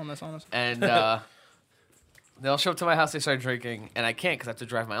even telling this, honestly. and they all show up to my house. They start drinking, and I can't because I have to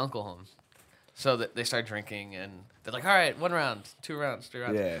drive my uncle home. So they start drinking, and they're like, "All right, 1 round, 2 rounds, 3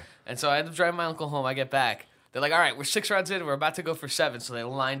 rounds." Yeah. And so I end up driving my uncle home. I get back. They're like, "All right, we're 6 rounds in. We're about to go for 7." So they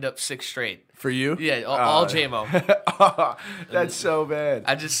lined up 6 straight. For you? Yeah, all JMO. That's so bad.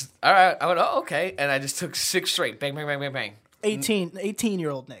 I just, all right. I went, oh, okay. And I just took 6 straight. Bang, bang, bang, bang, bang.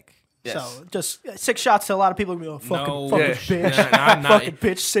 18-year-old Nick. Yes. So just 6 shots to a lot of people. Be like, fucking Yeah. bitch, Nah, fucking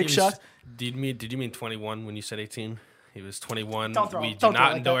bitch. 6 He was- shots. Did you mean 21 when you said 18? He was 21. Don't throw we him. do Don't throw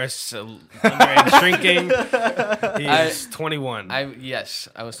not like that. endorse underage drinking. He is 21. Yes,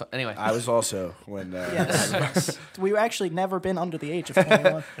 I was. Anyway, I was also when Yes. We actually never been under the age of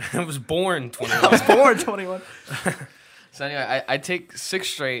 21. I was born 21. I was born 21. so anyway, I take 6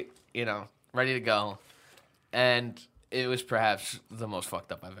 straight, ready to go. And it was perhaps the most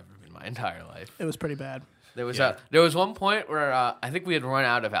fucked up I've ever been in my entire life. It was pretty bad. There was Yeah. there was one point where I think we had run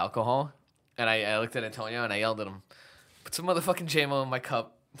out of alcohol. And I looked at Antonio and I yelled at him, "Put some motherfucking JMO in my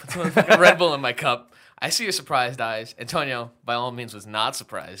cup. Put some motherfucking Red Bull in my cup." I see your surprised eyes. Antonio, by all means, was not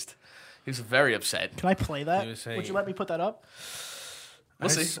surprised. He was very upset. Can I play that? He was saying- Would you let me put that up? We'll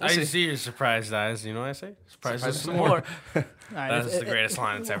see. We'll I see. see your surprised eyes. You know what I say? Surprise us Surprise us some some more. more. right, That's the greatest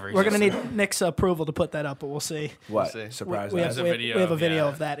line that's ever We're gonna existed. need Nick's approval to put that up, but we'll see. What? see. Surprise. We us. have, a we, video we have a of- video yeah.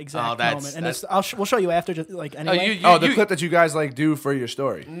 of that exact that's- moment, and we'll show you after. Just like anyway. you, Oh, the clip that you guys like do for your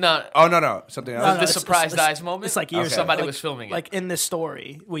story. No, Oh no, something else. No, the it's- surprise it's- dies moment. it's like years Okay. somebody like- was filming it. Like in this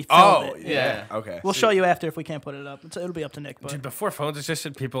story, we filmed Oh, it. yeah. Yeah. Okay. We'll show you after if we can't put it up. It'll be up to Nick, but Dude, before phones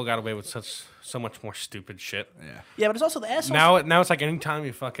existed, people got away with so much more stupid shit. Yeah. yeah, but it's also the assholes. Now it's like anytime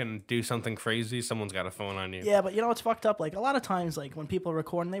you fucking do something crazy, someone's got a phone on you. Yeah, but you know what's fucked up? Like a lot of times, like when people are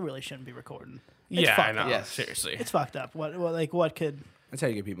recording, they really shouldn't be recording. It's Yeah, I fucked know. up. Yes. Seriously. It's fucked up. What could? That's how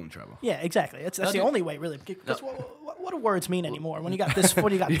you get people in trouble. Yeah, exactly. That's the dude. only way, really. Because what do words mean anymore? When you got this,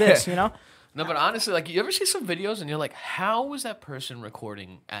 when you got this, you know? No, but honestly, like, you ever see some videos and you're like, how was that person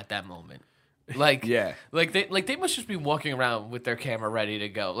recording at that moment? Like, Yeah. like they must just be walking around with their camera ready to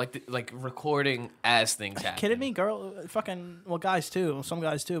go, like recording as things happen. Kidding me, girl? Fucking well, guys too. Some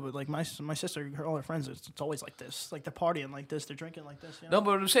guys too, but like my sister, all her friends, it's always like this. Like they're partying like this, they're drinking like this. You know? No,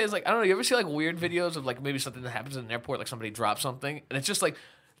 but what I'm saying is, like, I don't know. You ever see like weird videos of like maybe something that happens in an airport, like somebody drops something, and it's just like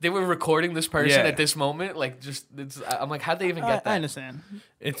they were recording this person Yeah. at this moment. Like, just I'm like, how'd they even get that? I understand.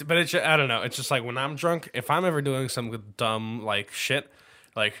 It's I don't know. It's just like when I'm drunk, if I'm ever doing some dumb like shit,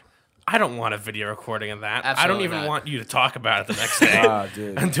 like I don't want a video recording of that. I don't Absolutely even not. want you to talk about it the next day. Ah,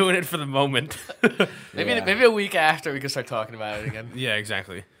 dude. I'm doing it for the moment. Maybe Yeah. maybe a week after we can start talking about it again. Yeah,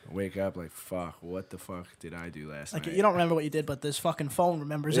 exactly. Wake up like, fuck, what the fuck did I do last Like night? you don't remember what you did, but this fucking phone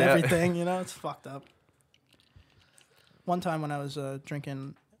remembers Yeah. everything. You know, it's fucked up. One time when I was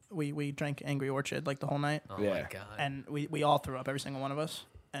drinking, we drank Angry Orchard like the whole night, Oh my Yeah. god. and we all threw up, every single one of us,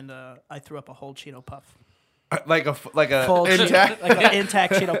 and I threw up a whole Cheeto puff. like a Full intact. Cheeto, like an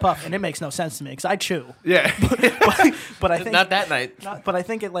intact Cheeto puff, and it makes no sense to me because I chew. Yeah. But I think Not that night. but I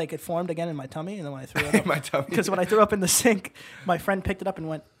think it formed again in my tummy, and then when I threw it up, My tummy. because when I threw up in the sink, my friend picked it up and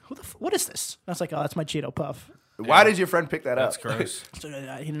went, what is this?" And I was like, "Oh, that's my Cheeto puff." Why did your friend pick that That's up? gross. So, he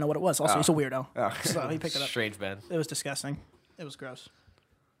didn't know what it was. Also, he's a weirdo, Oh. so he picked it up. Strange man. It was disgusting. It was gross.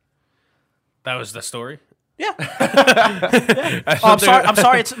 That was the story. Yeah. Oh, I'm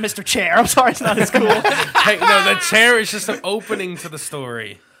sorry. It's Mr. Chair. I'm sorry. It's not as cool. Hey, no, the chair is just an opening to the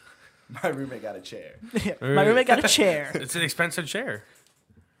story. My roommate got a chair. My roommate got a chair. It's an expensive chair.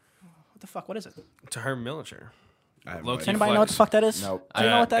 What the fuck? What is it? It's a Herm Miller chair. I have Low no key Does idea. anybody know what the fuck that is? Nope. Do you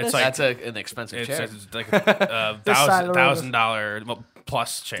know what that it's is? like- That's an expensive It's, chair. it's like a This side of the road is- $1,000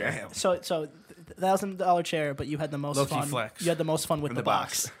 plus chair. Damn. So $1,000 chair, but you had the most Low-key fun. flex. You had the most fun with In the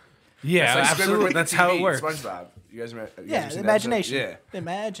box. Yeah, Like absolutely. Squidward That's how it TV, works. SpongeBob. You guys remember? you guys Yeah, ever seen the that episode? imagination. Yeah. The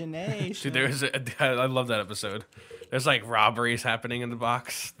imagination. Dude, I love that episode. There's like robberies happening in the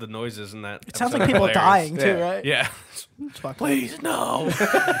box. The noises in that. It sounds episode like people are dying hilarious. too, Yeah. right? Yeah. It's fucked up. Please no.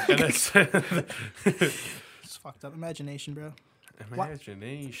 And it's It's fucked up. Imagination, bro.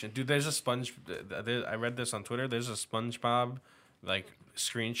 imagination, dude. There's a I read this on Twitter. There's a SpongeBob like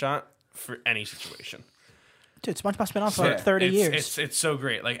screenshot for any situation. Dude, SpongeBob's been on for Yeah. like 30 years. It's so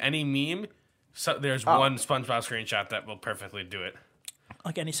great. Like any meme. So there's one SpongeBob screenshot that will perfectly do it.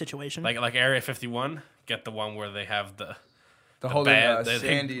 Like any situation. Like Area 51. Get the one where they have the whole bad- they think-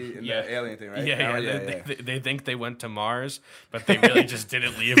 Sandy and yeah. the alien thing, right? Yeah, Oh, yeah. They think they went to Mars, but they really just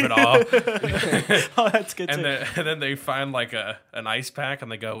didn't leave at all. Oh, that's good And too. then they find like an ice pack,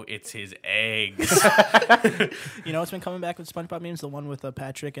 and they go, "It's his eggs." You know what's been coming back with SpongeBob memes? The one with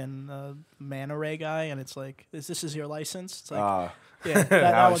Patrick and Manta Ray guy, and it's like, this is your license? It's like, yeah,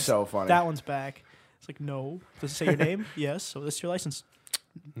 that was one's, so funny. That one's back. It's like, no. Does it say your name? Yes. So this is your license.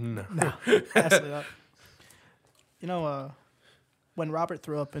 No. Absolutely not. You know, when Robert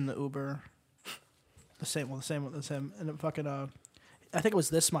threw up in the Uber, the same, and it fucking, I think it was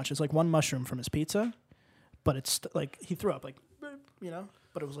this much. It's like one mushroom from his pizza, but it's like he threw up, like, you know,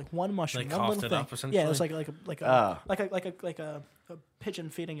 but it was like one mushroom, Like one coughed little it thing. up, Yeah, it was essentially? like a pigeon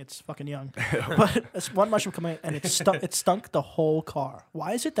feeding its fucking young. But it's one mushroom coming, and it stunk the whole car.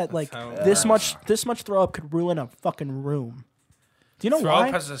 Why is it that like how- this much throw up could ruin a fucking room? Do you know Throw why?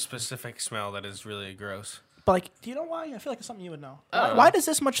 up has a specific smell that is really gross. But like, do you know why? I feel like it's something you would know. I don't Why know. does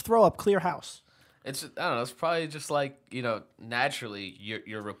this much throw up clear house? It's I don't know. It's probably just like naturally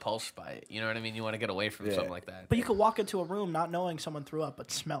you're repulsed by it. You know what I mean? You want to get away from Yeah. something like that. But you could walk into a room not knowing someone threw up,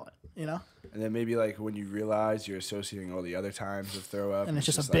 but smell it. You know, And then maybe like when you realize you're associating all the other times of throw up, and it's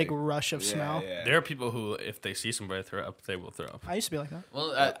just a big like, rush of yeah, smell. Yeah. There are people who, if they see somebody throw up, they will throw up. I used to be like that.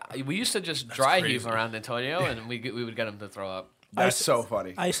 Well, we used to just dry heave crazy. around Antonio, and we would get him to throw up. That's so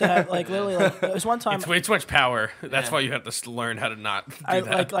funny. I used to have like literally like there was one time It's way too much power. That's Yeah. why you have to learn how to not do I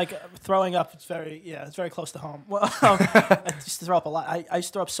that. like throwing up. It's very close to home. Well, I used to throw up a lot. I used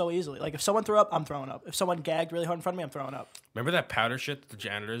to throw up so easily. Like if someone threw up, I'm throwing up. If someone gagged really hard in front of me, I'm throwing up. Remember that powder shit that the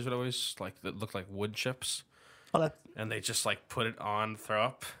janitors would always like that looked like wood chips? Oh, and they just like put it on, throw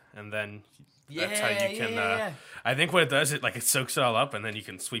up, and then that's how you can. yeah. I think what it does, it soaks it all up, and then you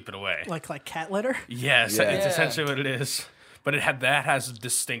can sweep it away. Like cat litter. Yes, Yeah. it's Yeah. essentially what it is. But that has a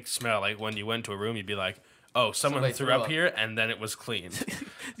distinct smell. Like when you went to a room, you'd be like, "Oh, someone Somebody threw threw up up. here," and then it was clean.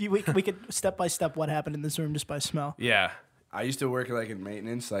 We could step by step what happened in this room just by smell. Yeah. I used to work like in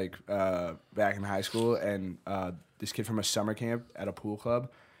maintenance, like back in high school, and this kid from a summer camp at a pool club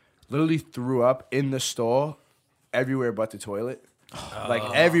literally threw up in the stall everywhere but the toilet, like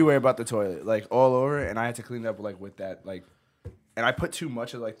everywhere but the toilet, like all over, and I had to clean it up like with that, like, and I put too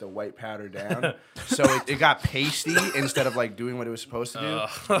much of like the white powder down, so it got pasty instead of like doing what it was supposed to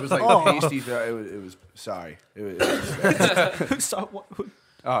do. It was like pasty. It was sorry. It was, So,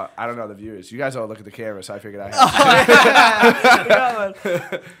 I don't know the viewers. You guys all look at the camera, so I figured I had.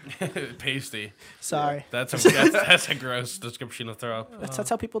 Pasty. sorry. That's a gross description of throw up. That's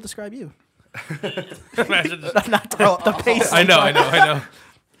how people describe you. Imagine just- Not the pace. I know.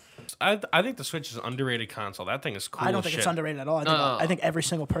 I think the Switch is an underrated console. That thing is cool. I don't as think shit. it's underrated at all. No. I think every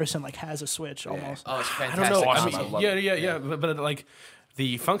single person like has a Switch almost. Oh, it's I fantastic. don't know. Awesome. I I mean, love yeah. But like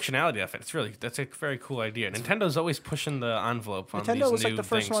the functionality of it, that's a very cool idea. Nintendo's always pushing the envelope on Nintendo these was new like the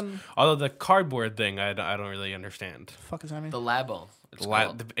first things. one. Although the cardboard thing, I don't really understand. Fuck is that mean? The Labo. It's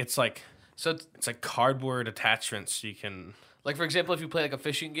called. It's like So it's like cardboard attachments you can. like for example, if you play like a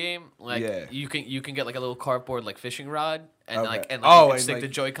fishing game, like Yeah. you can get like a little cardboard like fishing rod and Okay. you can and, stick like- the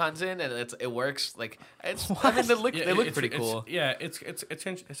Joy Cons in and it works. Like it's I mean they look pretty cool.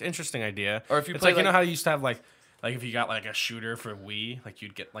 It's an interesting idea. Or if you it's play, like you know like- how you used to have like if you got like a shooter for Wii, like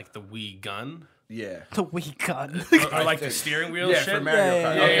you'd get like the Wii gun Yeah. The Wii gun. or like the steering wheel Yeah, shit. for Mario Yeah,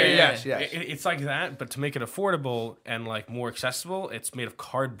 Kart. yeah, Okay, yeah, yes, yes. It's like that, but to make it affordable and like more accessible, it's made of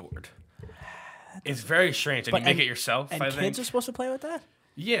cardboard. It's very strange, and But- you make and- it yourself. And I kids think. are supposed to play with that?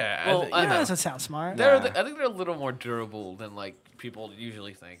 Yeah. Well, I That know. doesn't sound smart. They're Nah. I think they're a little more durable than like people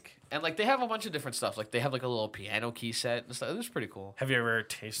usually think. And like they have a bunch of different stuff. Like they have like a little piano key set and stuff. It's pretty cool. Have you ever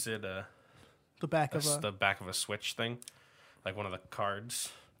tasted The back of the back of a Switch thing, like one of the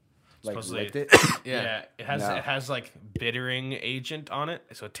cards? Like Supposedly- licked it. Yeah. it No. has like bittering agent on it,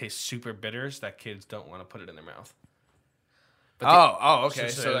 so it tastes super bitters that kids don't want to put it in their mouth. Oh, okay.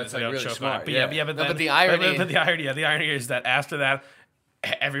 Just So that's they like don't really choke on it. smart. But Yeah, but No, then, but the irony- the irony is that after that,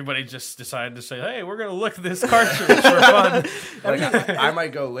 everybody just decided to say, "Hey, we're gonna lick this cartridge for fun." Like, I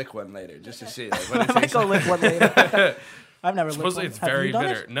might go lick one later just to see. Like, what it I might tastes go like. lick one later. I've never licked Supposedly, one. it's Have you very done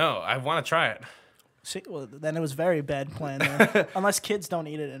bitter. It? No, I want to try it. See, well, then it was very bad plan. Then. Unless kids don't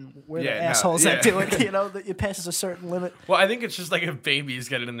eat it, and we're Yeah, the no, assholes yeah. that do it. You know, that it passes a certain limit. Well, I think it's just like if babies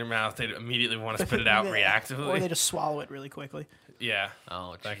get it in their mouth, they immediately want to spit it out Yeah. reactively. Or they just swallow it really quickly. Yeah.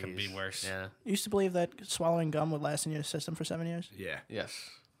 Oh, That could be jeez. worse. Yeah. You used to believe that swallowing gum would last in your system for 7 years? Yeah. Yes.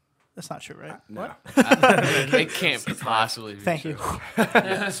 That's not true, right? No. It can't possibly be Thank true. you.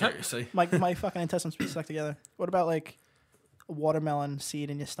 Yeah, seriously. My fucking intestines be stuck together. What about like a watermelon seed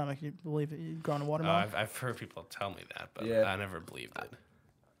in your stomach? You believe you growing a watermelon? I've heard people tell me that, but Yeah. I never believed it.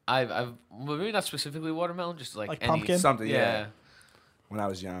 I've well, maybe not specifically watermelon, just like any, pumpkin? Something. Yeah. Yeah. When I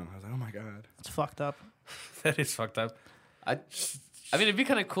was young, I was like, oh my god. It's fucked up. That is fucked up. I mean, it'd be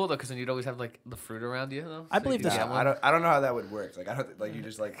kind of cool though, because then you'd always have like the fruit around you. Though, I so believe you could this- get Nah, one. I don't know how that would work. Like I don't like you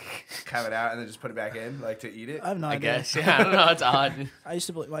just like have it out and then just put it back in like to eat it. I have no I idea. guess. Yeah, I don't know. It's odd. I used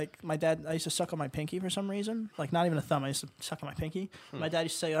to believe, like my dad. I used to suck on my pinky for some reason. Like not even a thumb. I used to suck on my pinky. My dad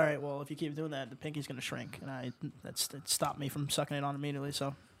used to say, "All right, well, if you keep doing that, the pinky's gonna shrink." And it stopped me from sucking it on immediately.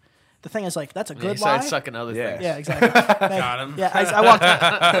 So the thing is, like, that's a Yeah, good he started lie. sucking other Yeah. things. Yeah, exactly. Got him. Yeah,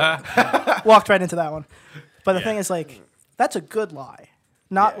 I walked right into that one. But the Yeah. thing is, like, that's a good lie.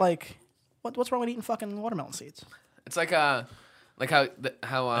 Not Yeah. like what's wrong with eating fucking watermelon seeds? It's like how I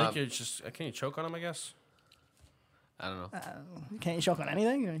think you're just. Can you choke on them? I guess. I don't know. Can't you choke on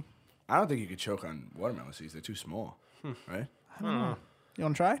anything? I mean, I don't think you could choke on watermelon seeds. They're too small. Right? I don't know. You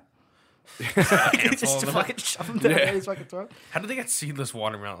want to try? Handful Just of them. fucking shove them down his fucking throat. How do they get seedless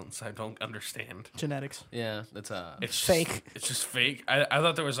watermelons? I don't understand. Genetics. Yeah, that's It's Fake. Just, it's just fake. I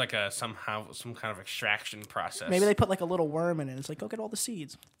thought there was like some kind of extraction process. Maybe they put like a little worm in it. It's like, go get all the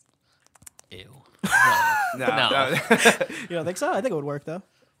seeds. ew. No, No. You don't think so? I think it would work though.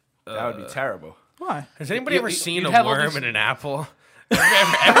 that would be terrible. Why? Has anybody You- ever you- seen you'd a have all worm these- in an apple?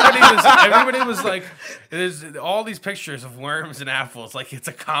 Everybody was like, there's all these pictures of worms and apples. Like it's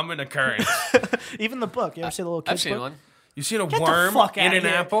a common occurrence. Even the book. You ever see the little kids I've seen book? one. You seen a Get the worm fuck in outta an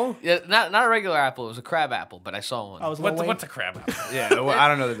here. apple? Yeah, not a regular apple. It was a crab apple, but I saw one. I was Lil Wayne. What's a crab apple? Yeah, well, I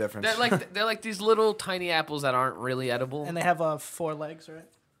don't know the difference. They're like these little tiny apples that aren't really edible. And they have 4 legs, right?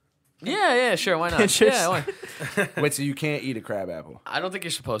 Yeah, sure. Why not? It's just- Yeah, why? Wait, so you can't eat a crab apple? I don't think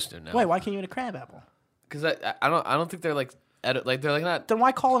you're supposed to. No. Wait, why can't you eat a crab apple? Because I don't think they're like they're like not. Then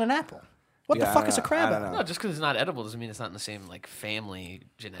why call it an apple? What the Yeah, fuck I is a don't- crab I don't apple? know. No, just because it's not edible doesn't mean it's not in the same like family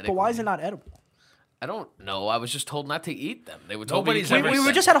genetic. But why is it not edible? I don't know. I was just told not to eat them. They were told Nobody's me ever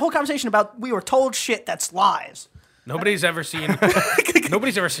We just had a whole conversation about we were told shit that's lies. Nobody's ever seen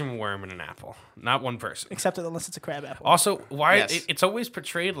a worm in an apple. Not one person. Except unless it's a crab apple. Also, why Yes. it's always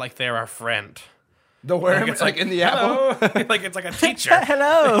portrayed like they're our friend. The worm, It's like in the apple. Hello? Like it's like a teacher.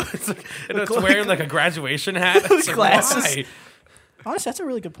 Hello. And it's wearing like a graduation hat. It's like, Glasses. why? Honestly, that's a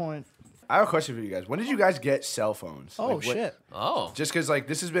really good point. I have a question for you guys. When did you guys get cell phones? Oh, Like, what- shit. Oh, Just because like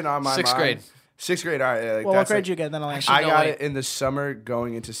this has been on my Sixth mind. grade. 6th grade. All right. Yeah, like, Well, what that's, grade like- did you get? Then I'll answer. I No, got wait. it in the summer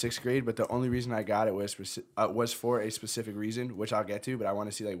going into 6th grade, but the only reason I got it was for a specific reason, which I'll get to. But I want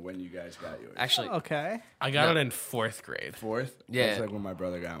to see like when you guys got yours. actually, Okay. I got No. it in 4th grade. 4th. Yeah. That's like when my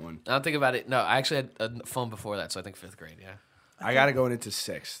brother got one. I don't think about it. No, I actually had a phone before that, so I think 5th grade. Yeah. I got it going into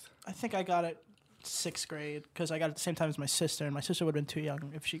 6th. I think I got it 6th grade because I got it at the same time as my sister, and my sister would have been too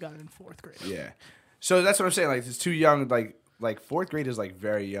young if she got it in 4th grade. Yeah. So that's what I'm saying. Like it's too young. Like 4th grade is like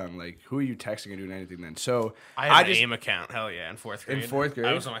very young. Like who are you texting or doing anything then? So I had an just AIM account. Hell yeah, in 4th grade. 4th grade?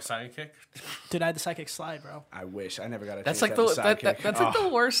 I was on my sidekick. Dude, I had the psychic slide, bro. I wish I never got a. That's chance like to the have a that's sidekick. like the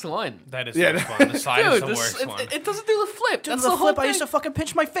worst one. That is Yeah. so fun. The slide is Dude, the worst one. it doesn't do the flip. Dude, That's the the whole flip, thing. I used to fucking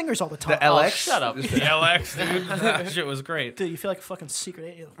pinch my fingers all the time. The LX. shut up. The LX, dude. That shit was great. Dude, you feel like a fucking secret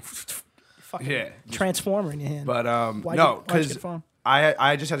alien. Fucking Yeah. transformer in your hand. But Why'd you no, get a because phone?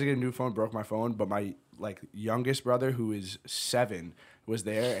 I just had to get a new phone, broke my phone, but my like youngest brother who is 7 was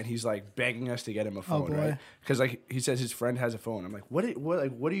there, and he's like begging us to get him a phone, boy. right? Because like he says his friend has a phone. I'm like, what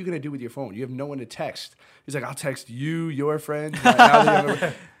are you gonna do with your phone? You have no one to text. He's like, I'll text you, your friend.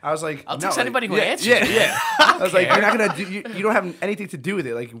 I was like, I'll text no, anybody who yeah, answers. Yeah, yeah. I was like, you're not gonna do. You don't have anything to do with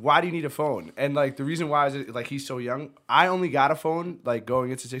it. Like, why do you need a phone? And like the reason why is it, like he's so young. I only got a phone like going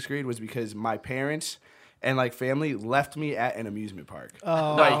into 6th grade was because my parents and like family left me at an amusement park.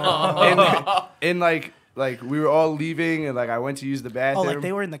 Like in like we were all leaving and like I went to use the Oh, bathroom. like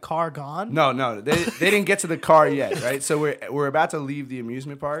they were in the car gone? No, they didn't get to the car yet, right? So we're about to leave the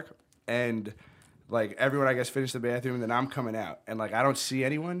amusement park and like everyone I guess finished the bathroom and then I'm coming out and like I don't see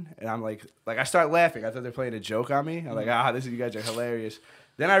anyone and I'm like I start laughing. I thought they're playing a joke on me. I'm like, you guys are hilarious.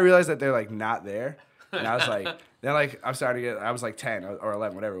 Then I realized that they're like not there. And I was like, then like I'm starting to get. I was like 10 or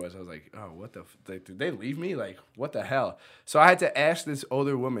 11, whatever it was. I was like, oh, what the? Did they leave me? Like, what the hell? So I had to ask this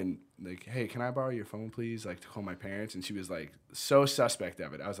older woman, like, hey, can I borrow your phone, please? Like to call my parents. And she was like, so suspect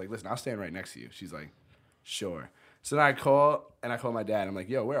of it. I was like, listen, I'll stand right next to you. She's like, sure. So then I call my dad. I'm like,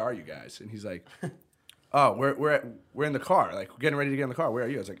 yo, where are you guys? And he's like, oh, we're in the car. Like, we're getting ready to get in the car. Where are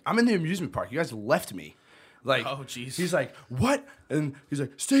you? I was like, I'm in the amusement park. You guys left me. Like, Oh, jeez. He's like, what? And he's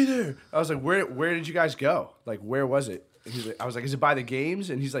like, stay there. I was like, where did you guys go? Like, where was it? And he's like, I was like, is it by the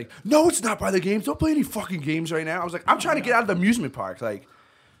games? And he's like, no, it's not by the games. Don't play any fucking games right now. I was like, I'm trying to get out of the amusement park. Like,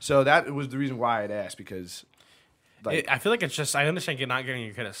 so that was the reason why I'd asked because, like, I feel like it's just, I understand you're not getting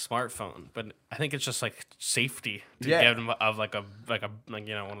your kid a smartphone, but I think it's just like safety to Yeah. give them of like you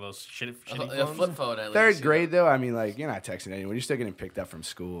know, one of those shitty A phones. flip phone at least. third you grade though. I mean, like, you're not texting anyone. You're still getting picked up from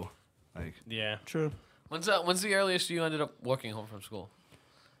school. Like, Yeah. True. know. When's the earliest you ended up walking home from school?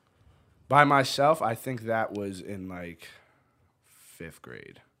 by myself, I think that was in like 5th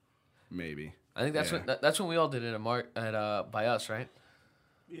grade, maybe. I think that's Yeah. that's when we all did it by us, right?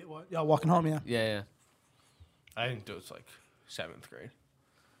 Yeah, what? Yeah, walking home, yeah. Yeah. I think it was like 7th grade.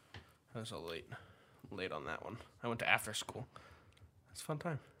 I was a late on that one. I went to after school. It's a fun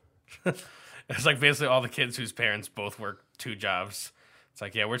time. It's like basically all the kids whose parents both work 2 jobs. It's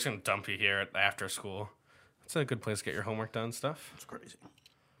like, yeah, we're just gonna dump you here at after school. It's a good place to get your homework done and stuff. It's crazy.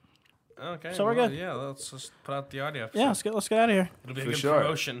 Okay. So we're good. Yeah, let's just put out the audio. Yeah, let's get out of here. It'll be a For good sure.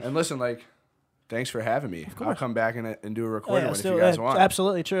 promotion. And listen, like, thanks for having me. I'll come back and do a Oh, recording yeah, one if still, you guys yeah, want.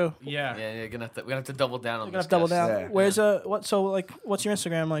 absolutely true. Yeah. Yeah. We're gonna have to double down on We're gonna this. have to double guys. down. Yeah. Where's what? So like, what's your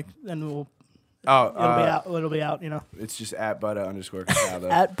Instagram like? And it'll be Oh, out. It'll be out. You know, it's just at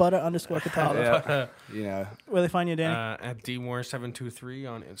 @butter_Cataldo. at butter_Cataldo. Yeah, you know, Where they find you, Danny? At DMoore723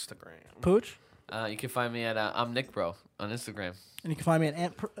 on Instagram. Pooch. You can find me at I'm Nick Bro on Instagram. And you can find me at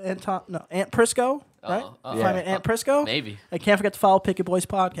Ant Prisco, right? Uh-oh. Find me at Ant Prisco. Maybe. And can't forget to follow Picky Boys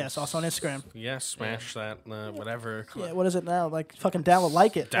Podcast, also on Instagram. Yeah, smash that, whatever. Yeah, what is it now? Like, fucking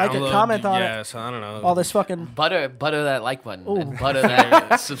like it, like it, comment on it. Yes, I don't know. All this fucking Butter that like button. Ooh. And butter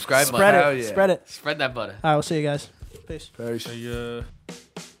that subscribe spread button. it, yeah. spread it. Spread that butter. All right, we'll see you guys. Peace. very So,